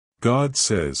God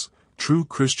says, true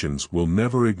Christians will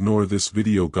never ignore this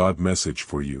video God message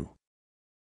for you.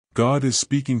 God is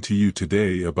speaking to you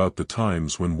today about the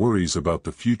times when worries about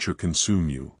the future consume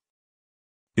you.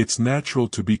 It's natural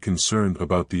to be concerned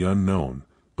about the unknown,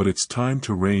 but it's time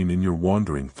to rein in your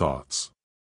wandering thoughts.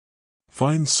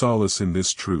 Find solace in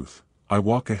this truth: I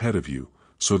walk ahead of you,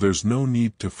 so there's no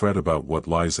need to fret about what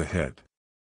lies ahead.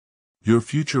 Your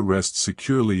future rests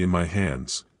securely in my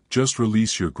hands, just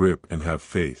release your grip and have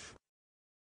faith.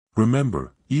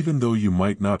 Remember, even though you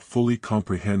might not fully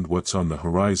comprehend what's on the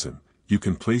horizon, you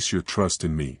can place your trust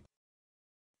in me.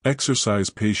 Exercise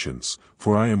patience,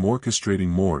 for I am orchestrating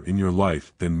more in your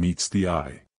life than meets the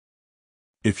eye.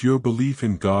 If your belief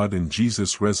in God and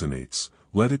Jesus resonates,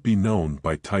 let it be known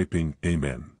by typing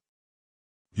Amen.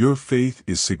 Your faith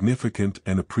is significant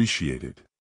and appreciated.